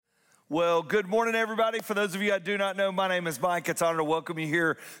Well, good morning, everybody. For those of you I do not know, my name is Mike. It's an honor to welcome you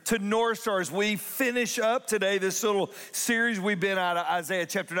here to North Star as we finish up today this little series we've been out of Isaiah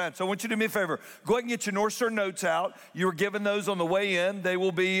chapter 9. So I want you to do me a favor. Go ahead and get your North Star notes out. You were given those on the way in. They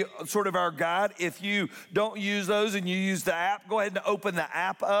will be sort of our guide. If you don't use those and you use the app, go ahead and open the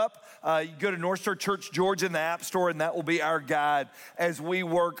app up. You go to North Star Church Georgia in the App Store, and that will be our guide as we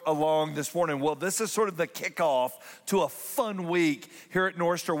work along this morning. Well, this is sort of the kickoff to a fun week here at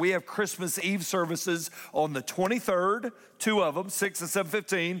North Star. We have Christmas Eve services on the 23rd, two of them, 6 and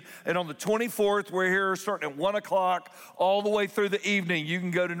 7:15. And on the 24th, we're here starting at 1 o'clock all the way through the evening. You can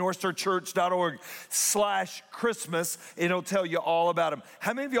go to northstarchurch.org/Christmas. It'll tell you all about them.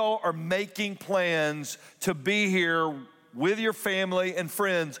 How many of y'all are making plans to be here with your family and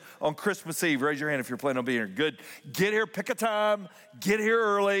friends on Christmas Eve? Raise your hand if you're planning on being here. Good. Get here, pick a time, get here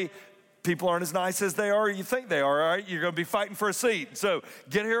early. People aren't as nice as they are, you think they are, all right? You're going to be fighting for a seat. So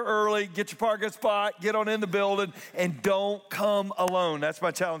get here early, get your parking spot, get on in the building, and don't come alone. That's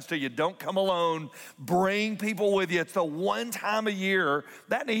my challenge to you. Don't come alone. Bring people with you. It's the one time a year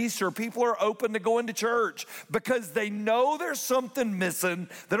that in Easter, people are open to going to church because they know there's something missing.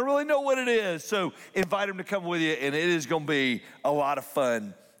 They don't really know what it is. So invite them to come with you, and it is going to be a lot of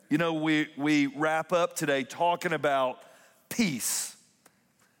fun. You know, we wrap up today talking about peace.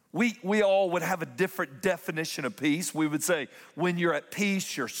 We all would have a different definition of peace. We would say, when you're at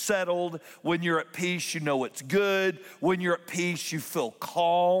peace, you're settled. When you're at peace, you know it's good. When you're at peace, you feel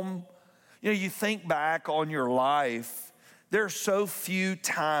calm. You know, you think back on your life, there are so few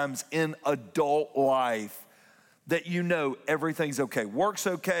times in adult life that you know everything's okay. Work's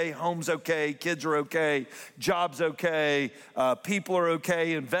okay, home's okay, kids are okay, job's okay, people are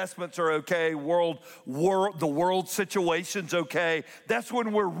okay, investments are okay, the world situation's okay. That's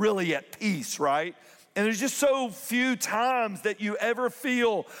when we're really at peace, right? And there's just so few times that you ever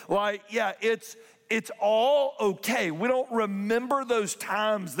feel like, yeah, it's all okay. We don't remember those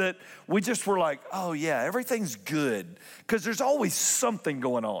times that we just were like, oh yeah, everything's good. Because there's always something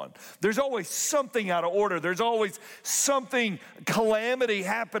going on. There's always something out of order. There's always something, calamity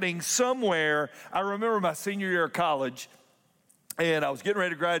happening somewhere. I remember my senior year of college, and I was getting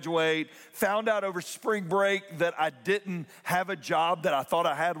ready to graduate, found out over spring break that I didn't have a job that I thought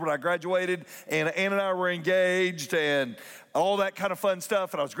I had when I graduated, and Ann and I were engaged and all that kind of fun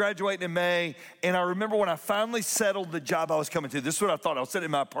stuff, and I was graduating in May, and I remember when I finally settled the job I was coming to, this is what I thought. I was sitting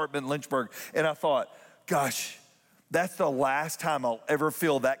in my apartment in Lynchburg, and I thought, gosh, that's the last time I'll ever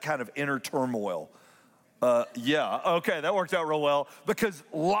feel that kind of inner turmoil. Yeah, okay, that worked out real well, because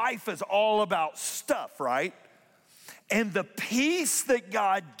life is all about stuff, right? And the peace that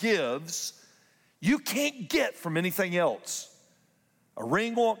God gives, you can't get from anything else. A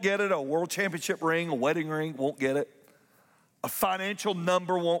ring won't get it, a world championship ring, a wedding ring won't get it. A financial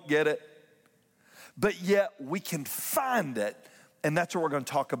number won't get it. But yet we can find it, and that's what we're going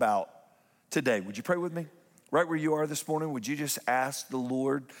to talk about today. Would you pray with me? Right where you are this morning, would you just ask the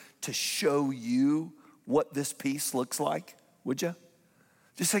Lord to show you what this peace looks like? Would you?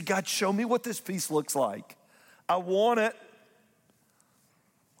 Just say, God, show me what this peace looks like. I want it.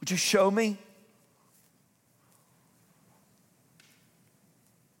 Would you show me?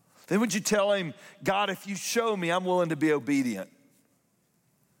 Then would you tell him, God, if you show me, I'm willing to be obedient.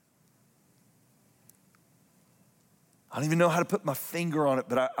 I don't even know how to put my finger on it,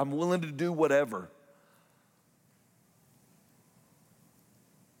 but I'm willing to do whatever.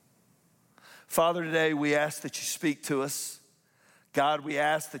 Father, today we ask that you speak to us. God, we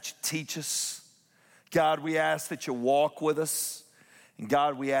ask that you teach us. God, we ask that you walk with us. And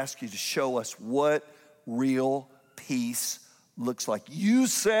God, we ask you to show us what real peace looks like. You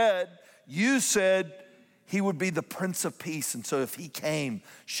said he would be the Prince of Peace. And so if he came,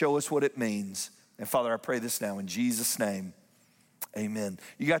 show us what it means. And Father, I pray this now in Jesus' name. Amen.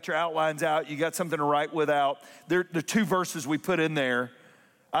 You got your outlines out. You got something to write without. There are two verses we put in there.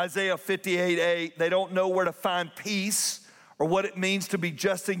 Isaiah 58:8, they don't know where to find peace or what it means to be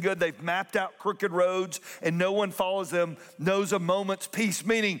just and good. They've mapped out crooked roads and no one follows them, knows a moment's peace,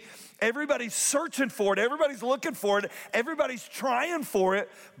 meaning everybody's searching for it, everybody's looking for it, everybody's trying for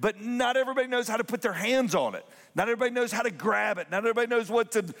it, but not everybody knows how to put their hands on it. Not everybody knows how to grab it. Not everybody knows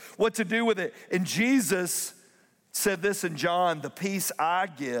what to do with it. And Jesus said this in John, the peace I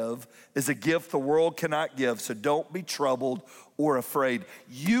give is a gift the world cannot give, so don't be troubled or afraid.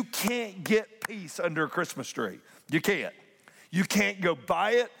 You can't get peace under a Christmas tree. You can't. You can't go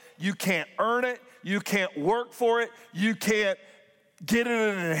buy it. You can't earn it. You can't work for it. You can't get it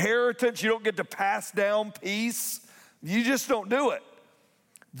in an inheritance. You don't get to pass down peace. You just don't do it.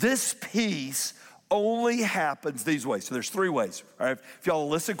 This peace only happens these ways. So there's 3 ways, all right? If y'all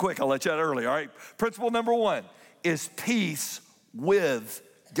listen quick, I'll let you out early, all right? Principle number 1 is peace with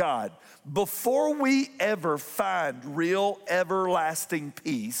God. Before we ever find real everlasting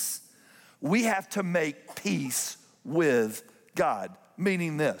peace, we have to make peace with God,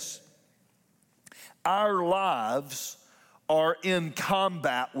 meaning this: our lives are in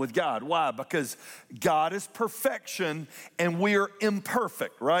combat with God. Why? Because God is perfection and we are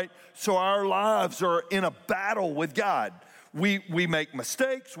imperfect, right? So our lives are in a battle with God. We make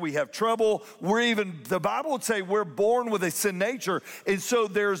mistakes, we have trouble. The Bible would say we're born with a sin nature. And so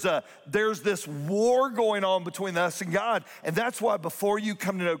there's this war going on between us and God. And that's why before you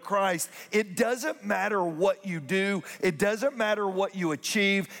come to know Christ, it doesn't matter what you do. It doesn't matter what you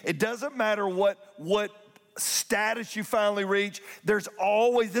achieve. It doesn't matter what status you finally reach. There's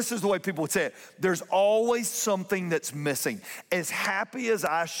always, this is the way people would say it, there's always something that's missing. As happy as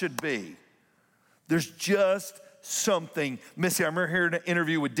I should be, there's just something missing. I remember hearing an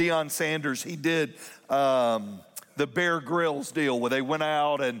interview with Deion Sanders. He did the Bear Grylls deal where they went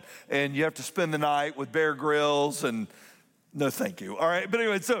out and you have to spend the night with Bear Grylls, and no thank you, all right? But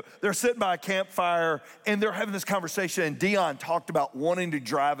anyway, so they're sitting by a campfire and they're having this conversation, and Deion talked about wanting to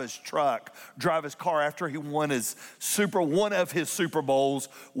drive his car after he won one of his Super Bowls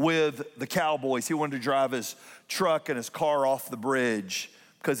with the Cowboys. He wanted to drive his truck and his car off the bridge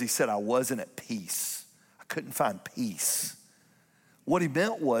because he said, I wasn't at peace. I couldn't find peace. What he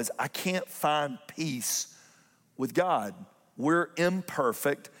meant was, I can't find peace with God. We're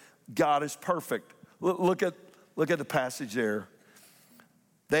imperfect. God is perfect. Look at the passage there.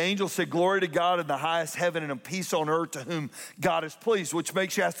 The angel said, glory to God in the highest heaven and peace on earth to whom God is pleased, which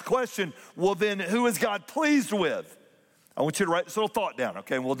makes you ask the question, well then, who is God pleased with? I want you to write this little thought down,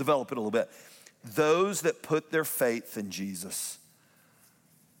 okay? And we'll develop it a little bit. Those that put their faith in Jesus.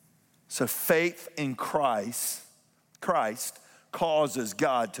 So faith in Christ causes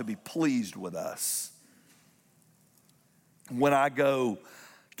God to be pleased with us. When I go,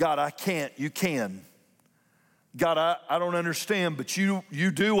 God, I can't, you can. God, I don't understand, but you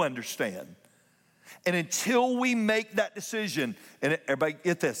do understand. And until we make that decision, and everybody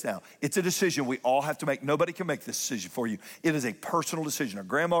get this now, it's a decision we all have to make. Nobody can make this decision for you. It is a personal decision. A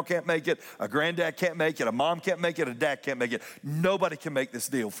grandma can't make it, a granddad can't make it, a mom can't make it, a dad can't make it. Nobody can make this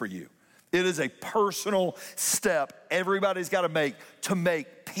deal for you. It is a personal step everybody's got to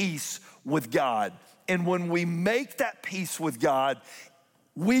make peace with God. And when we make that peace with God,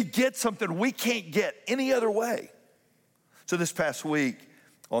 we get something we can't get any other way. So this past week,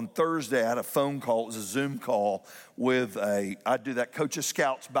 on Thursday, I had a phone call. It was a Zoom call with I do that Coach of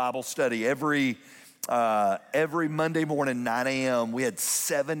Scouts Bible study every Monday morning, 9 a.m. We had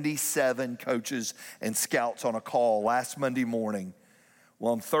 77 coaches and scouts on a call last Monday morning.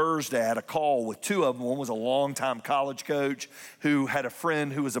 Well, on Thursday, I had a call with 2 of them. One was a longtime college coach who had a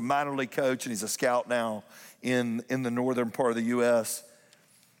friend who was a minor league coach, and he's a scout now in the northern part of the U.S.,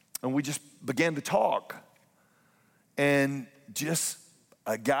 and we just began to talk. And just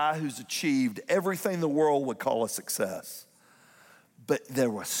a guy who's achieved everything the world would call a success. But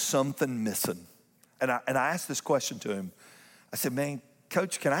there was something missing. And I asked this question to him. I said, man,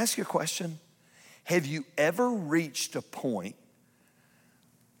 Coach, can I ask you a question? Have you ever reached a point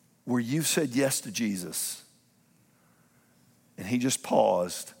where you said yes to Jesus? And he just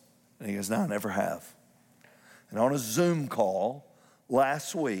paused. And he goes, no, I never have. And on a Zoom call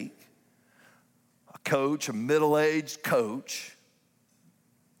last week, a middle-aged coach,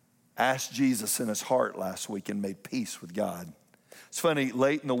 asked Jesus in his heart last week and made peace with God. It's funny,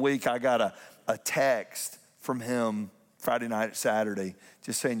 late in the week, I got a text from him Friday night, Saturday,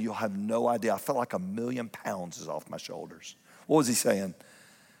 just saying, you'll have no idea. I felt like 1,000,000 pounds is off my shoulders. What was he saying?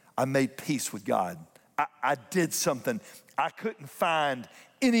 I made peace with God. I did something I couldn't find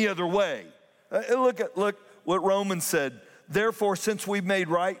any other way. Look what Romans said. Therefore, since we've made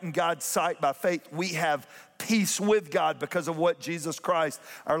right in God's sight by faith, we have peace with God because of what Jesus Christ,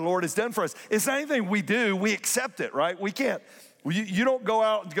 our Lord, has done for us. It's not anything we do. We accept it, right? We can't. You don't go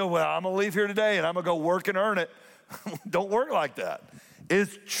out and go, well, I'm going to leave here today and I'm going to go work and earn it. Don't work like that.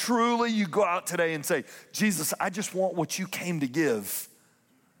 It's truly you go out today and say, Jesus, I just want what you came to give.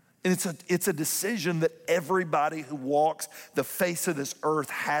 And it's a decision that everybody who walks the face of this earth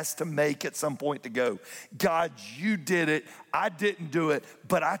has to make at some point to go, God, you did it. I didn't do it,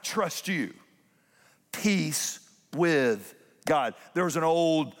 but I trust you. Peace with God. There was an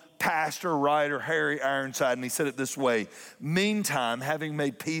old pastor, writer, Harry Ironside, and he said it this way: meantime, having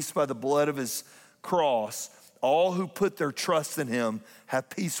made peace by the blood of his cross, all who put their trust in him have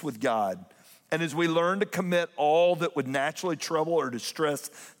peace with God. And as we learn to commit all that would naturally trouble or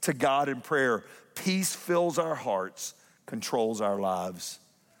distress to God in prayer, peace fills our hearts, controls our lives.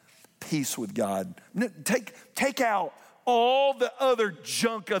 Peace with God. Take out all the other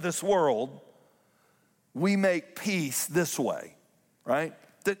junk of this world. We make peace this way, right?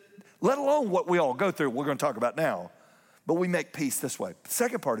 Let alone what we all go through, we're going to talk about now. But we make peace this way. The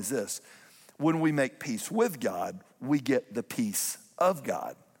second part is this. When we make peace with God, we get the peace of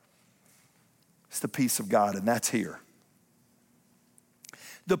God. It's the peace of God, and that's here.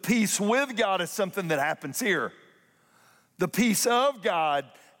 The peace with God is something that happens here. The peace of God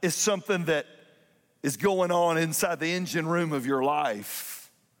is something that is going on inside the engine room of your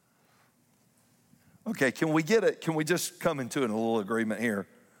life. Okay, can we get it? Can we just come into a little agreement here?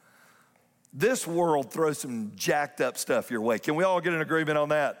 This world throws some jacked up stuff your way. Can we all get an agreement on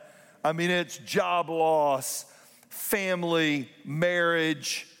that? I mean, it's job loss, family,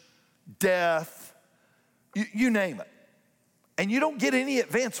 marriage, death, you name it. And you don't get any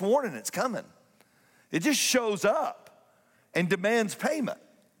advance warning it's coming. It just shows up and demands payment.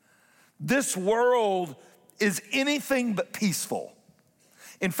 This world is anything but peaceful.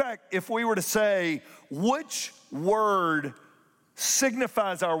 In fact, if we were to say, which word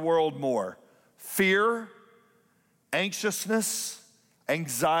signifies our world more? Fear, anxiousness,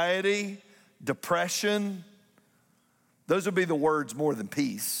 anxiety, depression. Those would be the words more than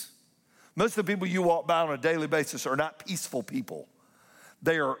peace. Most of the people you walk by on a daily basis are not peaceful people.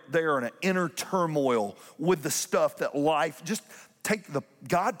 They are in an inner turmoil with the stuff that life, just take the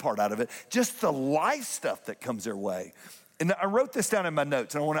God part out of it, just the life stuff that comes their way. And I wrote this down in my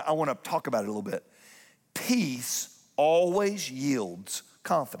notes, and I want to talk about it a little bit. Peace always yields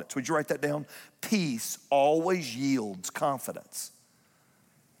confidence. Would you write that down? Peace always yields confidence.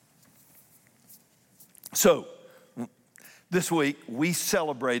 So, this week, we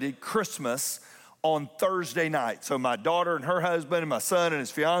celebrated Christmas on Thursday night. So my daughter and her husband and my son and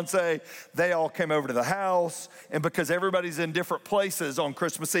his fiance, they all came over to the house. And because everybody's in different places on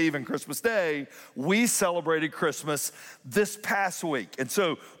Christmas Eve and Christmas Day, we celebrated Christmas this past week. And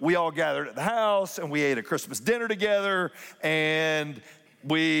so we all gathered at the house and we ate a Christmas dinner together and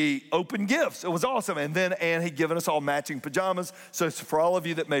we opened gifts. It was awesome. And then Ann had given us all matching pajamas. So for all of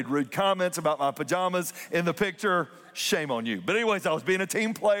you that made rude comments about my pajamas in the picture, shame on you. But anyways, I was being a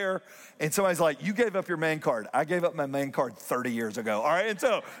team player, and somebody's like, you gave up your man card. I gave up my man card 30 years ago, all right? And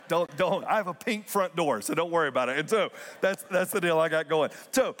so don't, I have a pink front door, so don't worry about it. And so that's the deal I got going.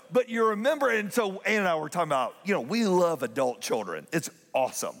 So, but you remember, and so Ann and I were talking about, we love adult children. It's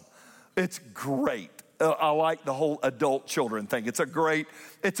awesome. It's great. I like the whole adult children thing. It's a great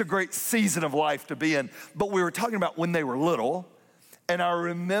season of life to be in. But we were talking about when they were little, and I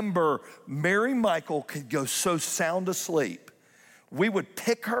remember Mary Michael could go so sound asleep. We would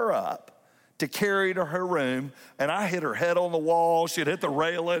pick her up to carry to her room, and I hit her head on the wall. She'd hit the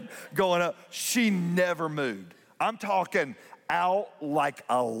railing going up. She never moved. I'm talking out like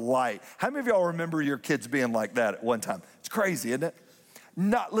a light. How many of y'all remember your kids being like that at one time? It's crazy, isn't it?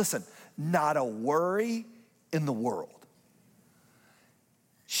 Not a worry in the world.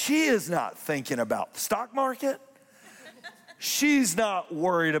 She is not thinking about the stock market. She's not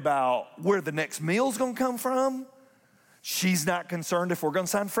worried about where the next meal's gonna come from. She's not concerned if we're gonna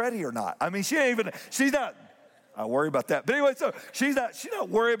sign Freddie or not. I mean, she's not, I worry about that. But anyway, so she's not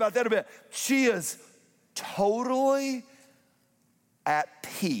worried about that a bit. She is totally at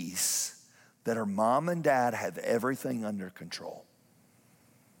peace that her mom and dad have everything under control.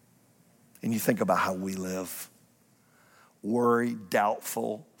 And you think about how we live. Worried,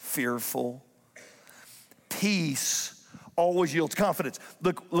 doubtful, fearful. Peace always yields confidence.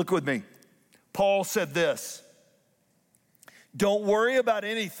 Look with me. Paul said this. Don't worry about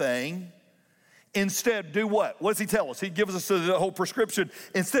anything. Instead, do what? What does he tell us? He gives us the whole prescription.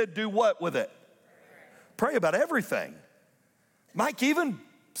 Instead, do what with it? Pray about everything. Mike, even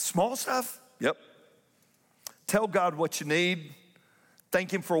small stuff? Yep. Tell God what you need.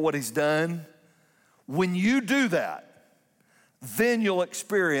 Thank him for what he's done. When you do that, then you'll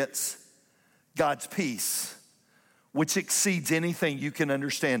experience God's peace, which exceeds anything you can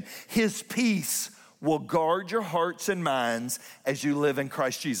understand. His peace will guard your hearts and minds as you live in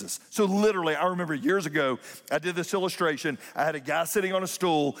Christ Jesus. So literally, I remember years ago, I did this illustration. I had a guy sitting on a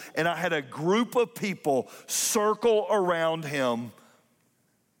stool, and I had a group of people circle around him,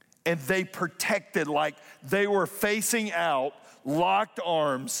 and they protected, like they were facing out, locked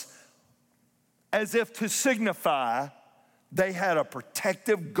arms, as if to signify they had a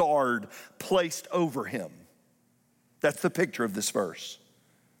protective guard placed over him. That's the picture of this verse.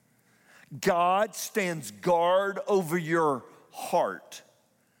 God stands guard over your heart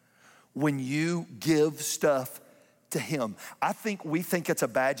when you give stuff to him. I think we think it's a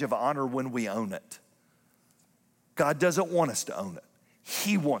badge of honor when we own it. God doesn't want us to own it.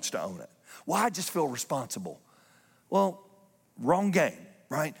 He wants to own it. Well, I just feel responsible. Well, wrong game,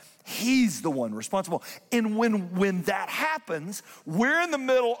 right? He's the one responsible. And when that happens, we're in the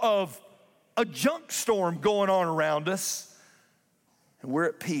middle of a junk storm going on around us, and we're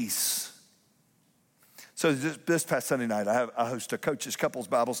at peace. So this past Sunday night, I host a coaches couples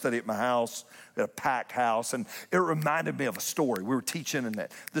Bible study at my house. We had a packed house, and it reminded me of a story. We were teaching, and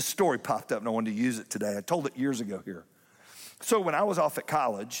this story popped up, and I wanted to use it today. I told it years ago here. So when I was off at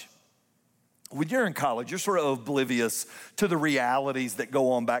college, when you're in college, you're sort of oblivious to the realities that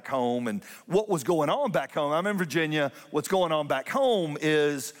go on back home and what was going on back home. I'm in Virginia. What's going on back home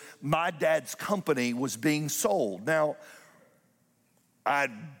is my dad's company was being sold. Now, I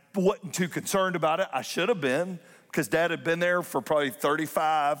wasn't too concerned about it. I should have been, because Dad had been there for probably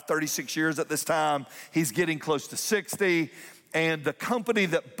 35, 36 years at this time. He's getting close to 60. And the company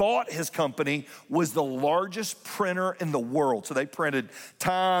that bought his company was the largest printer in the world. So they printed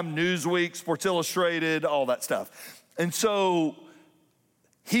Time, Newsweek, Sports Illustrated, all that stuff. And so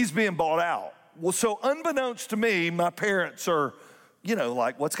he's being bought out. Well, so unbeknownst to me, my parents are,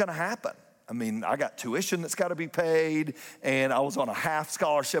 like, what's going to happen? I mean, I got tuition that's got to be paid, and I was on a half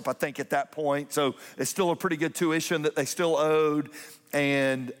scholarship, I think, at that point. So it's still a pretty good tuition that they still owed,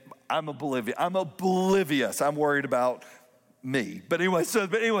 and I'm oblivious. I'm worried about me. But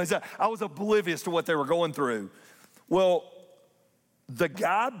anyways, I was oblivious to what they were going through. Well, the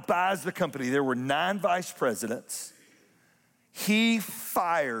guy buys the company. There were 9 vice presidents. He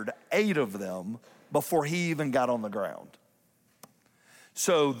fired 8 of them before he even got on the ground.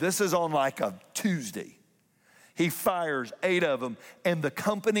 So this is on like a Tuesday. He fires 8 of them, and the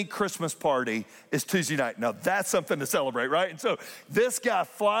company Christmas party is Tuesday night. Now, that's something to celebrate, right? And so this guy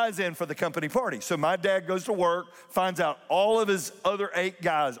flies in for the company party. So my dad goes to work, finds out all of his other 8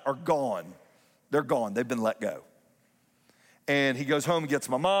 guys are gone. They're gone. They've been let go. And he goes home and gets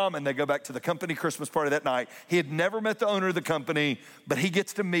my mom, and they go back to the company Christmas party that night. He had never met the owner of the company, but he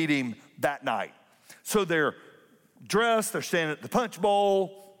gets to meet him that night. So they're dressed, they're standing at the punch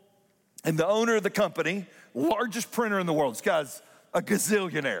bowl, and the owner of the company, largest printer in the world, this guy's a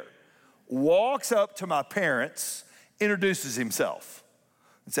gazillionaire, walks up to my parents, introduces himself,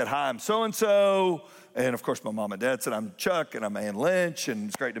 and said, "Hi, I'm so-and-so." And of course, my mom and dad said, "I'm Chuck, and I'm Ann Lynch, and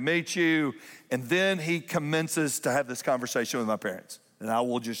it's great to meet you." And then he commences to have this conversation with my parents. And I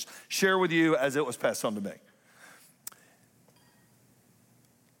will just share with you as it was passed on to me.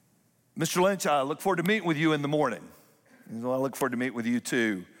 "Mr. Lynch, I look forward to meeting with you in the morning." And I look forward to meet with you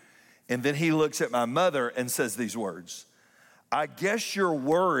too. And then he looks at my mother and says these words, "I guess you're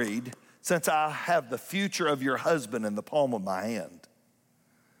worried since I have the future of your husband in the palm of my hand."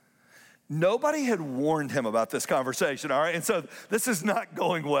 Nobody had warned him about this conversation, all right? And so this is not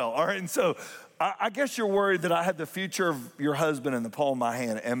going well, all right? And so I guess you're worried that I had the future of your husband in the palm of my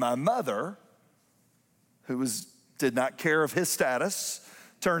hand. And my mother, who did not care of his status,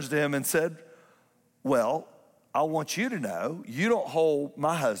 turns to him and said, "Well, I want you to know you don't hold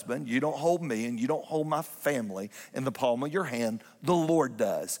my husband, you don't hold me, and you don't hold my family in the palm of your hand. The Lord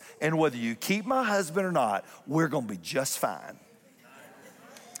does. And whether you keep my husband or not, we're going to be just fine."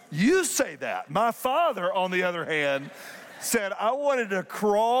 You say that. My father, on the other hand, said, "I wanted to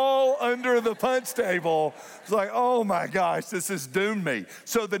crawl under the punch table." It's like, oh my gosh, this has doomed me.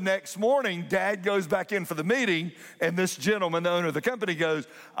 So the next morning, Dad goes back in for the meeting, and this gentleman, the owner of the company, goes,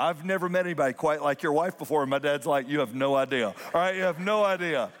 "I've never met anybody quite like your wife before." And my dad's like, "You have no idea. All right, you have no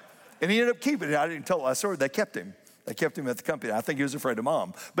idea." And he ended up keeping it. I didn't tell that story. They kept him. They kept him at the company. I think he was afraid of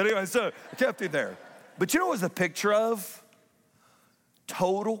Mom. But anyway, so I kept him there. But you know what was the picture of?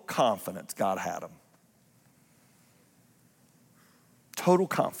 Total confidence God had him. Total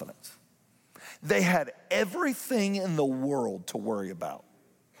confidence. They had everything in the world to worry about.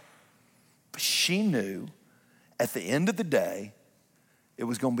 But she knew at the end of the day, it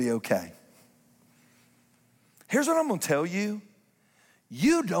was going to be okay. Here's what I'm going to tell you.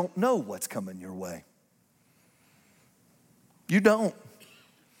 You don't know what's coming your way. You don't.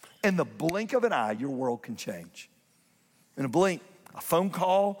 In the blink of an eye, your world can change. In a blink, a phone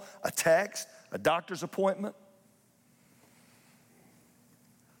call, a text, a doctor's appointment.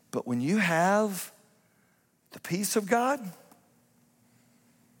 But when you have the peace of God,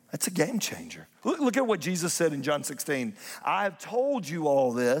 that's a game changer. Look at what Jesus said in John 16. "I have told you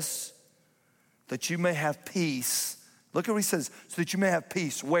all this that you may have peace." Look at what he says, "so that you may have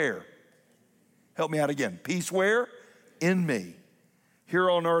peace." Where? Help me out again. Peace where? In me. Here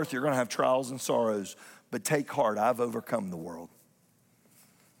on earth, you're going to have trials and sorrows, but take heart, I've overcome the world.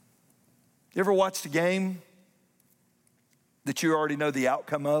 You ever watched a game that you already know the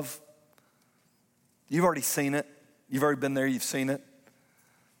outcome of? You've already seen it. You've already been there, you've seen it.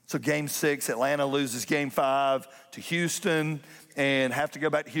 So game 6, Atlanta loses game 5 to Houston and have to go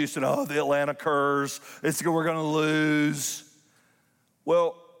back to Houston. Oh, the Atlanta curse. We're gonna lose.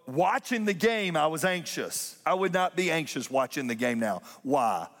 Well, watching the game, I was anxious. I would not be anxious watching the game now.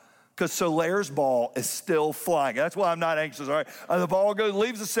 Why? Because Solaire's ball is still flying. That's why I'm not anxious, all right? The ball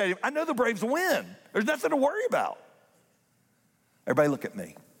leaves the stadium. I know the Braves win. There's nothing to worry about. Everybody look at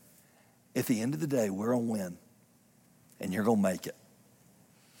me. At the end of the day, we're gonna win, and you're gonna make it.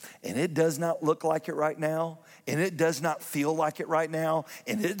 And it does not look like it right now, and it does not feel like it right now,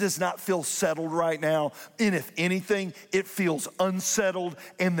 and it does not feel settled right now. And if anything, it feels unsettled,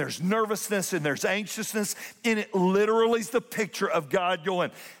 and there's nervousness, and there's anxiousness, and it literally is the picture of God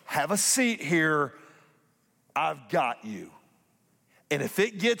going, have a seat here, I've got you. And if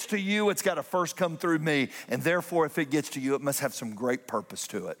it gets to you, it's got to first come through me, and therefore, if it gets to you, it must have some great purpose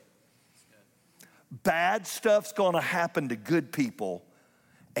to it. Bad stuff's gonna happen to good people,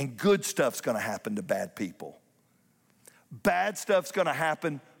 and good stuff's gonna happen to bad people. Bad stuff's gonna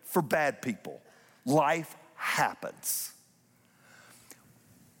happen for bad people. Life happens.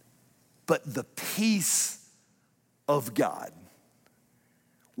 But the peace of God,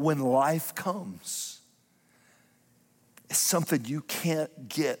 when life comes, is something you can't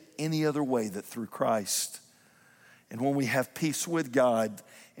get any other way than through Christ. And when we have peace with God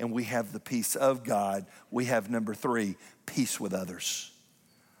and we have the peace of God, we have number 3, peace with others.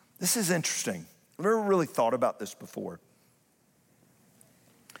 This is interesting. I've never really thought about this before.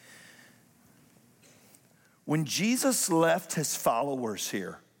 When Jesus left his followers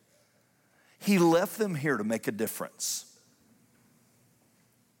here, he left them here to make a difference.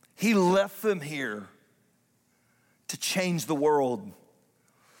 He left them here to change the world.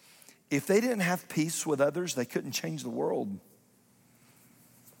 If they didn't have peace with others, they couldn't change the world.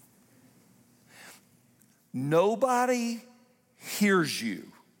 Nobody hears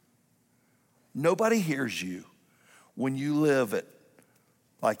you. Nobody hears you when you live it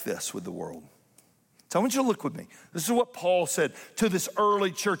like this with the world. So I want you to look with me. This is what Paul said to this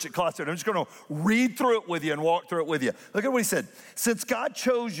early church at Colossae. I'm just going to read through it with you and walk through it with you. Look at what he said. Since God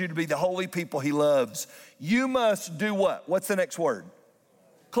chose you to be the holy people he loves, you must do what? What's the next word?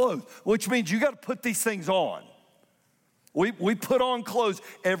 Clothes, which means you got to put these things on. We put on clothes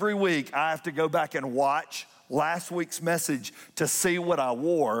every week. I have to go back and watch last week's message to see what I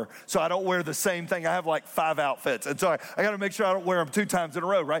wore so I don't wear the same thing. I have like 5 outfits. And so I got to make sure I don't wear them 2 times in a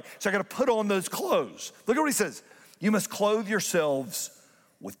row, right? So I got to put on those clothes. Look at what he says. You must clothe yourselves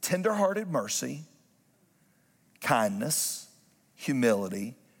with tenderhearted mercy, kindness,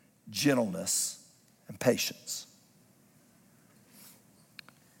 humility, gentleness, and patience.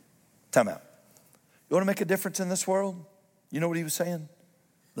 Time out. You want to make a difference in this world? You know what he was saying?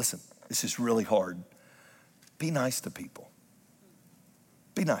 Listen, this is really hard. Be nice to people.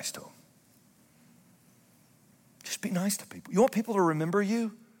 Be nice to them. Just be nice to people. You want people to remember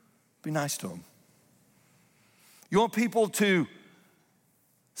you? Be nice to them. You want people to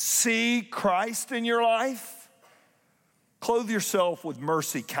see Christ in your life? Clothe yourself with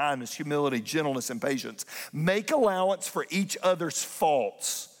mercy, kindness, humility, gentleness, and patience. Make allowance for each other's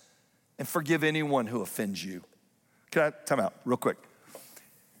faults and forgive anyone who offends you. Can I time out real quick?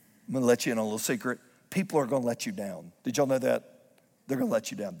 I'm gonna let you in on a little secret. People are gonna let you down. Did y'all know that? They're gonna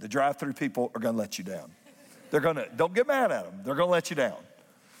let you down. The drive-through people are gonna let you down. Don't get mad at them. They're gonna let you down.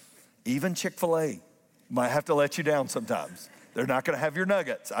 Even Chick-fil-A might have to let you down sometimes. They're not gonna have your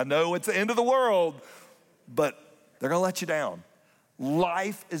nuggets. I know it's the end of the world, but they're gonna let you down.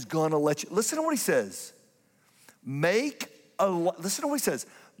 Life is gonna let you. Listen to what he says. Listen to what he says.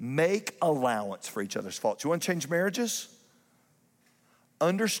 Make allowance for each other's faults. You wanna change marriages?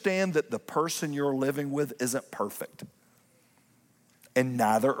 Understand that the person you're living with isn't perfect, and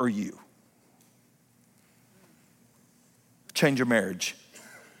neither are you. Change your marriage.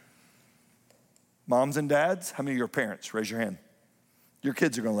 Moms and dads, how many of your parents? Raise your hand. Your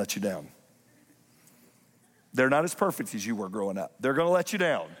kids are gonna let you down. They're not as perfect as you were growing up. They're gonna let you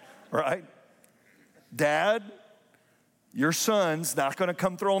down, right? Dad, your son's not gonna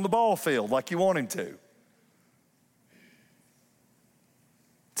come through on the ball field like you want him to.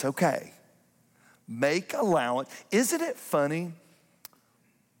 It's okay. Make allowance. Isn't it funny?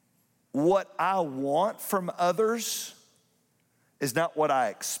 What I want from others is not what I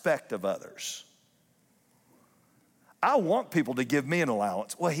expect of others. I want people to give me an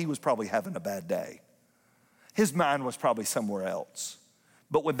allowance. Well, he was probably having a bad day. His mind was probably somewhere else.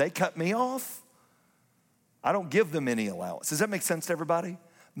 But when they cut me off, I don't give them any allowance. Does that make sense to everybody?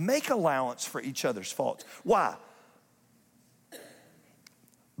 Make allowance for each other's faults. Why?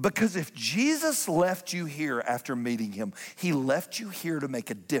 Because if Jesus left you here after meeting him, he left you here to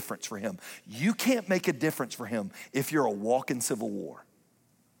make a difference for him. You can't make a difference for him if you're a walking civil war.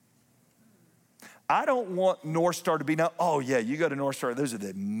 I don't want North Star to be now, oh yeah, you go to North Star, those are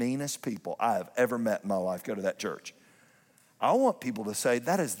the meanest people I have ever met in my life, go to that church. I want people to say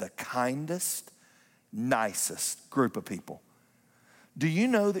that is the kindest, nicest group of people. Do you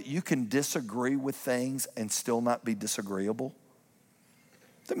know that you can disagree with things and still not be disagreeable?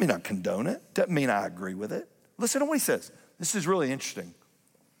 Doesn't mean I condone it. Doesn't mean I agree with it. Listen to what he says. This is really interesting.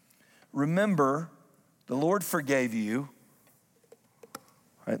 Remember, the Lord forgave you.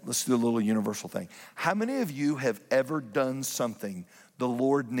 All right, let's do a little universal thing. How many of you have ever done something the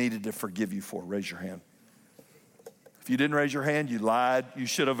Lord needed to forgive you for? Raise your hand. If you didn't raise your hand, you lied. You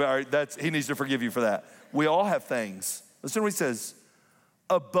should have. All right, he needs to forgive you for that. We all have things. Listen to what he says.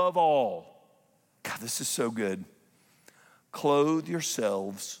 Above all, God, this is so good. Clothe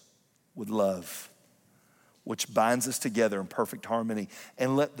yourselves with love, which binds us together in perfect harmony,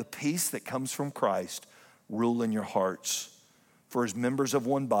 and let the peace that comes from Christ rule in your hearts. For as members of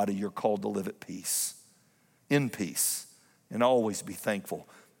one body, you're called to live at peace, in peace, and always be thankful.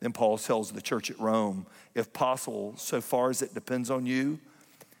 Then Paul tells the church at Rome, if possible, so far as it depends on you,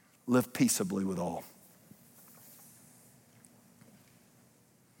 live peaceably with all.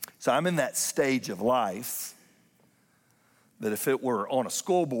 So I'm in that stage of life that if it were on a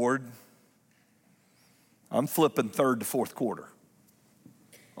scoreboard, I'm flipping third to fourth quarter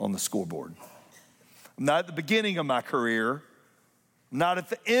on the scoreboard. I'm not at the beginning of my career, I'm not at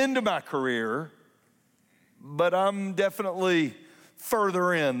the end of my career, but I'm definitely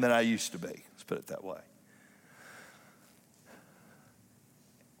further in than I used to be. Let's put it that way.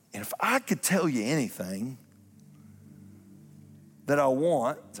 And if I could tell you anything that I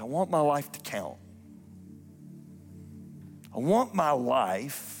want my life to count. I want my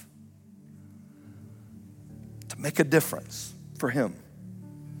life to make a difference for him.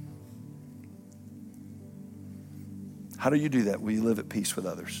 How do you do that? Will you live at peace with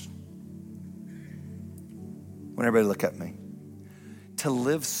others? When everybody look at me. To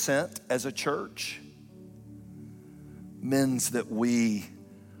live sent as a church means that we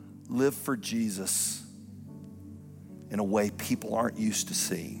live for Jesus in a way people aren't used to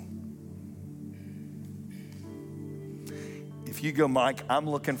seeing. If you go, Mike, I'm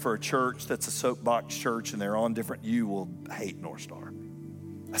looking for a church that's a soapbox church and they're on different, you will hate North Star.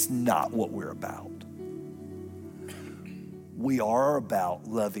 That's not what we're about. We are about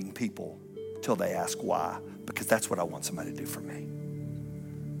loving people till they ask why, because that's what I want somebody to do for me.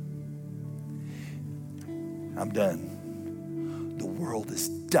 I'm done. The world is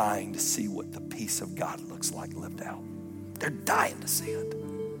dying to see what the peace of God looks like lived out. They're dying to see it.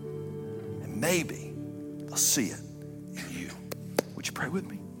 And maybe they'll see it in you. Would you pray with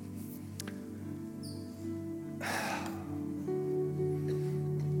me?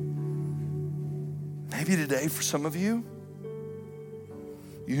 Maybe today for some of you,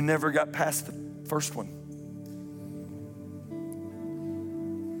 you never got past the first one.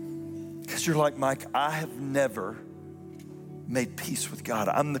 Because you're like, Mike, I have never made peace with God.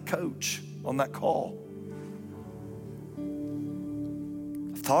 I'm the coach on that call.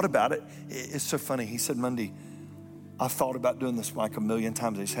 Thought about it. It's so funny. He said Monday, I've thought about doing this, Mike, 1,000,000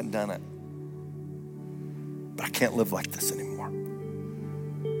 times. I just hadn't done it. But I can't live like this anymore.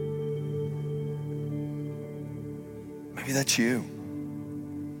 Maybe that's you.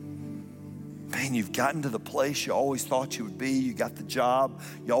 Man, you've gotten to the place you always thought you would be. You got the job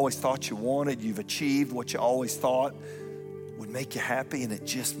you always thought you wanted. You've achieved what you always thought would make you happy. And it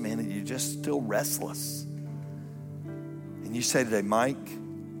just, man, you're just still restless. And you say today, Mike,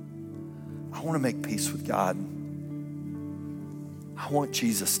 I want to make peace with God. I want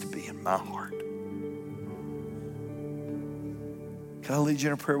Jesus to be in my heart. Can I lead you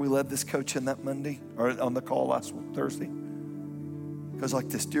in a prayer? We led this coach in that Monday, or on the call last Thursday. It goes like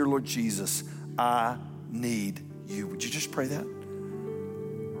this. Dear Lord Jesus, I need you. Would you just pray that?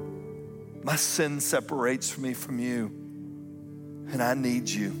 My sin separates me from you, and I need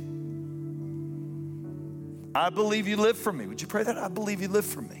you. I believe you live for me. Would you pray that? I believe you live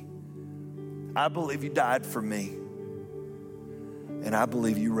for me. I believe you died for me. And I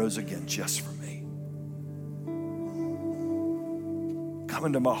believe you rose again just for me. Come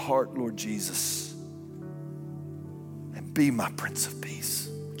into my heart, Lord Jesus, and be my Prince of Peace.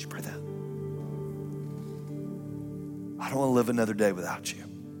 Would you pray that? I don't want to live another day without you.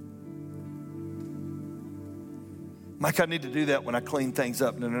 Mike, I need to do that when I clean things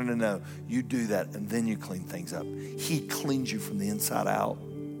up. No. You do that and then you clean things up. He cleans you from the inside out.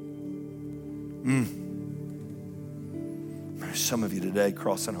 Man, There's some of you today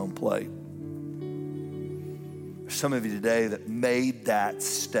crossing home plate. There's some of you today that made that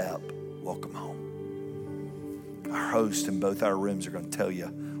step. Welcome home. Our host in both our rooms are going to tell you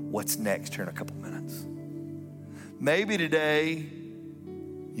what's next here in a couple minutes. Maybe today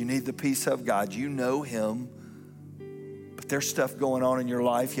you need the peace of God. You know him, but there's stuff going on in your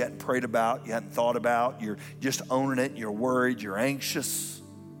life you hadn't prayed about, you hadn't thought about. You're just owning it. You're worried. You're anxious.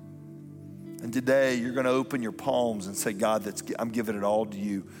 And today you're going to open your palms and say, God, I'm giving it all to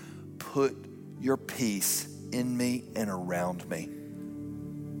you. Put your peace in me and around me.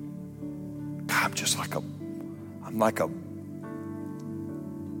 God, I'm like a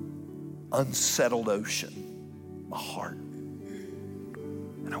unsettled ocean, my heart.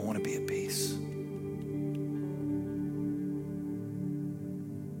 And I want to be at peace.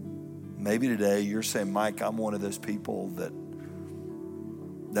 Maybe today you're saying, Mike, I'm one of those people that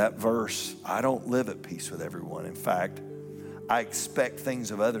verse, I don't live at peace with everyone. In fact, I expect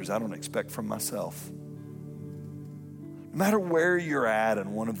things of others I don't expect from myself. No matter where you're at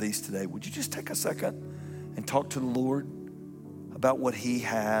in one of these today, would you just take a second and talk to the Lord about what he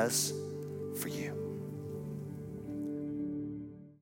has for you?